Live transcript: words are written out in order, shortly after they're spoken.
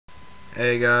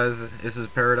Hey guys, this is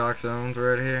ParadoxOwnz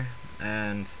right here,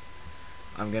 and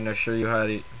I'm gonna show you how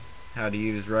to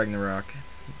use Ragnarok.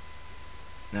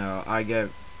 Now, I get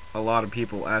a lot of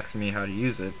people asking me how to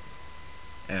use it,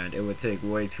 and it would take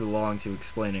way too long to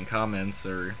explain in comments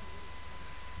or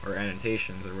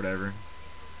annotations or whatever.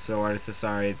 So I just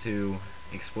decided to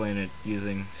explain it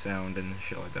using sound and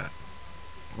shit like that.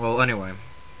 Well, anyway,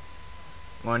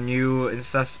 when you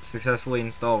successfully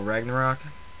install Ragnarok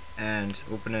and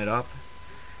open it up,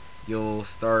 you'll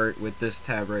start with this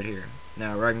tab right here.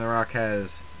 Now, Ragnarok has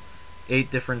 8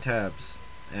 different tabs,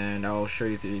 and I'll show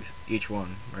you through each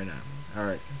one right now.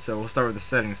 Alright, so we'll start with the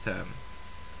settings tab,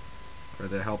 or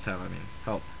the help tab,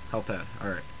 help tab.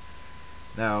 Alright,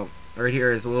 now right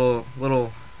here is a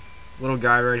little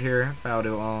guide right here how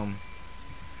to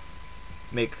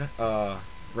make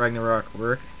Ragnarok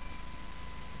work.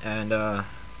 And the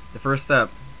first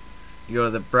step, you go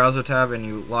to the browser tab and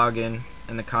you log in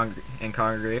the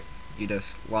congregate. You just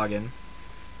log in.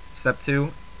 Step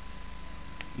 2,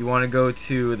 you want to go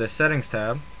to the settings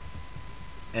tab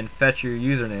and fetch your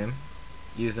username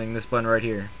using this button right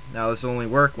here. Now this will only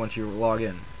work once you log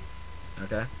in.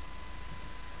 Okay?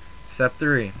 Step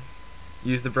 3,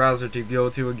 use the browser to go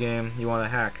to a game you want to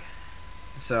hack.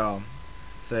 So,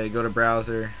 say go to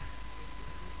browser,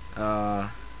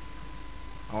 I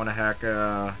want to hack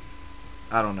I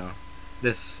don't know,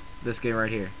 this game right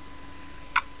here.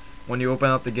 When you open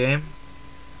up the game,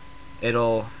 it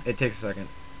takes a second.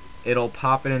 It'll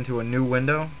pop it into a new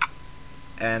window,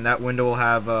 and that window will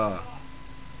have a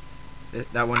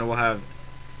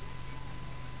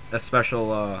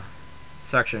special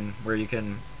section where you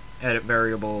can edit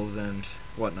variables and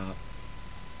whatnot.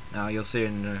 Now you'll see it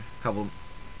in a couple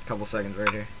seconds right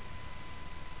here,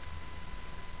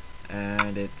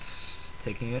 and it's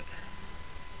taking it.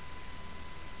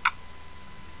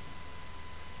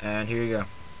 And here you go.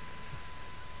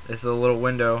 This is a little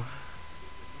window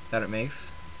that it makes.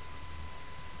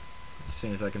 As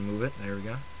soon as I can move it, there we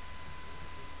go.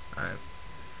 Alright.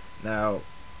 Now,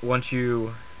 once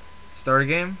you start a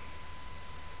game,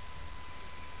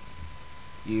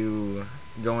 you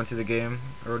go into the game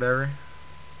or whatever,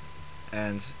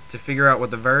 and to figure out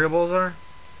what the variables are,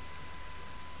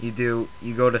 you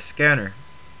go to scanner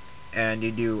and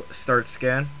you do start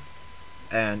scan,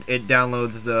 and it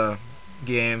downloads the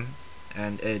game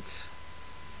and it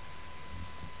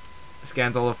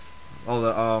scans all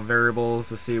the variables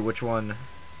to see which ones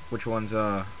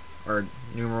are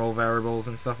numeral variables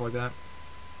and stuff like that.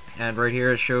 And right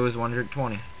here it shows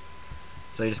 120.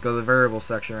 So you just go to the variable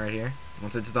section right here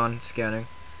once it's done scanning,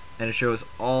 and it shows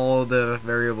all the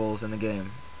variables in the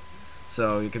game.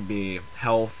 So it could be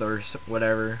health or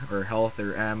whatever, or health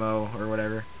or ammo or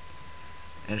whatever,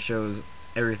 and it shows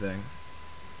everything.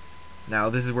 Now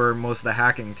this is where most of the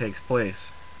hacking takes place.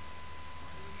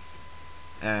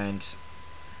 And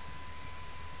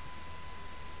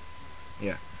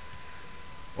yeah,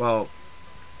 well,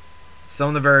 some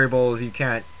of the variables you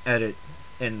can't edit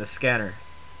in the scanner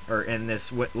or in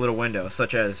this little window,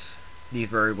 such as these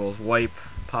variables: wipe,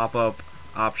 pop-up,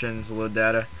 options, load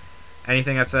data.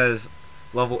 Anything that says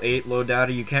level 8 load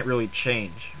data, you can't really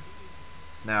change.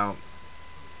 Now,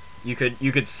 you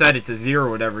could set it to 0 or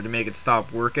whatever to make it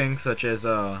stop working, such as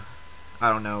I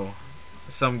don't know,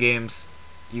 some games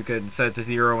you could set it to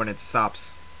 0 and it stops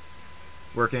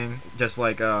working, just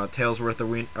like Talesworth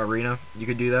Arena. You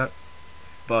could do that,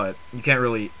 but you can't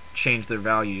really change their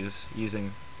values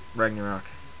using Ragnarok.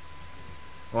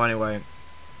 Well, anyway,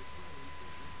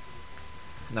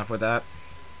 enough with that.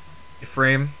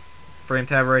 Frame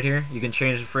tab right here, you can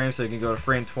change the frame, so you can go to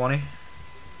frame 20,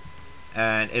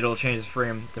 and it'll change the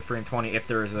frame to frame 20 if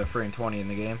there is a frame 20 in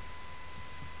the game.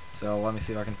 So let me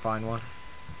see if I can find one.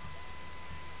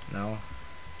 No.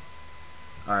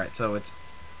 Alright, so it's,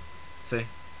 see,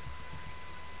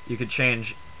 you could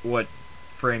change what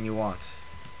frame you want,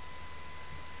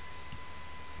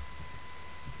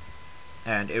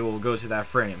 and it will go to that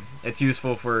frame. It's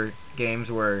useful for games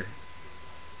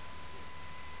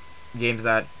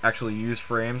that actually use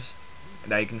frames,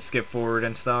 that you can skip forward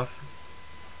and stuff,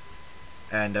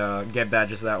 and get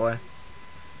badges that way.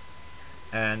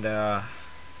 And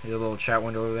here's a little chat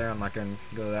window over there. I'm not going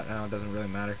to go to that now, it doesn't really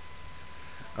matter.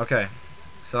 Okay,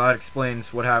 so that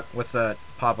explains what's that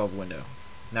pop-up window.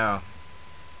 Now,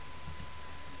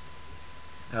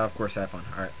 of course, have fun.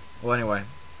 Alright, well, anyway,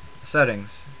 settings.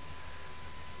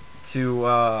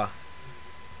 To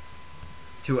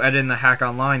edit in the Hack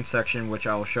Online section, which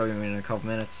I will show you in a couple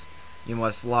minutes, you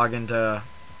must log into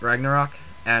Ragnarok,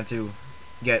 and to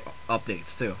get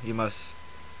updates too, you must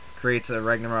create a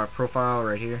Ragnarok profile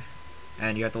right here,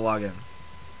 and you have to log in.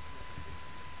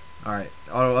 Alright,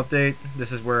 auto update.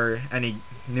 This is where any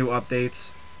new updates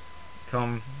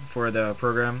come for the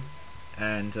program,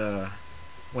 and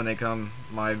when they come,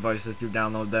 my advice is to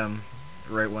download them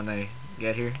right when they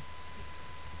get here.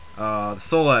 The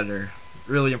Soul Editor,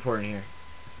 really important here.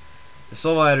 The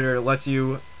Soul Editor lets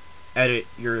you edit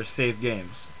your saved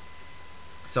games.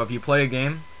 So if you play a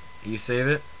game, you save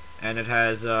it, and it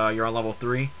has you're on level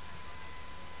 3,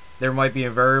 there might be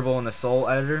a variable in the Soul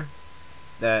Editor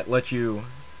that lets you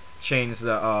change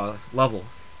the level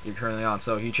you're currently on.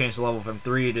 So if you change the level from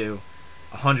 3 to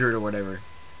 100 or whatever,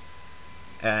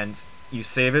 and you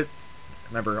save it,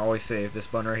 remember, always save, this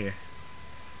button right here,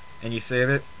 and you save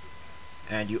it,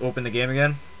 and you open the game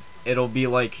again, it'll be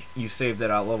like you saved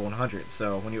it at level 100.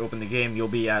 So when you open the game, you'll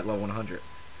be at level 100.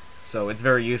 So it's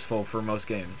very useful for most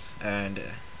games. And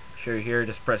show you here,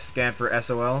 just press scan for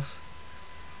SOLs,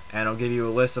 and it'll give you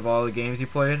a list of all the games you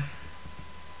played,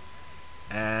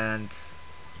 and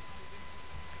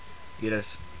you just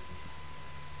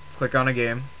click on a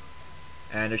game,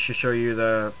 and it should show you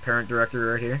the parent directory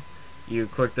right here. You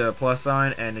click the plus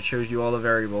sign, and it shows you all the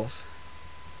variables.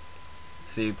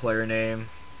 See, player name,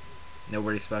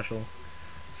 nobody special,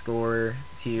 score,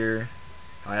 tier,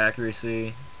 high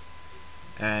accuracy,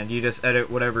 and you just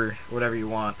edit whatever you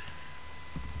want,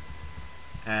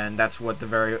 and that's what the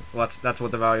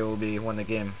value will be when the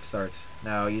game starts.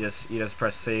 Now you just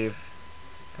press save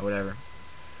or whatever.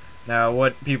 Now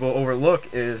what people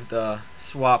overlook is the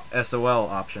swap SOL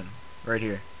option right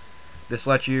here. This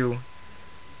lets you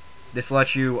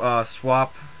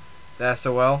swap the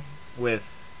SOL with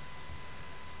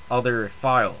other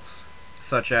files,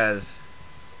 such as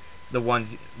the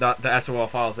SOL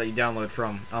files that you download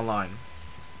from online.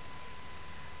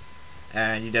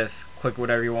 And you just click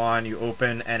whatever you want, you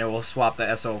open, and it will swap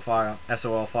the SOL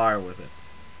file with it.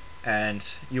 And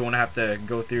you won't have to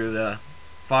go through the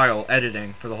file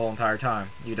editing for the whole entire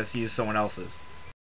time. You just use someone else's.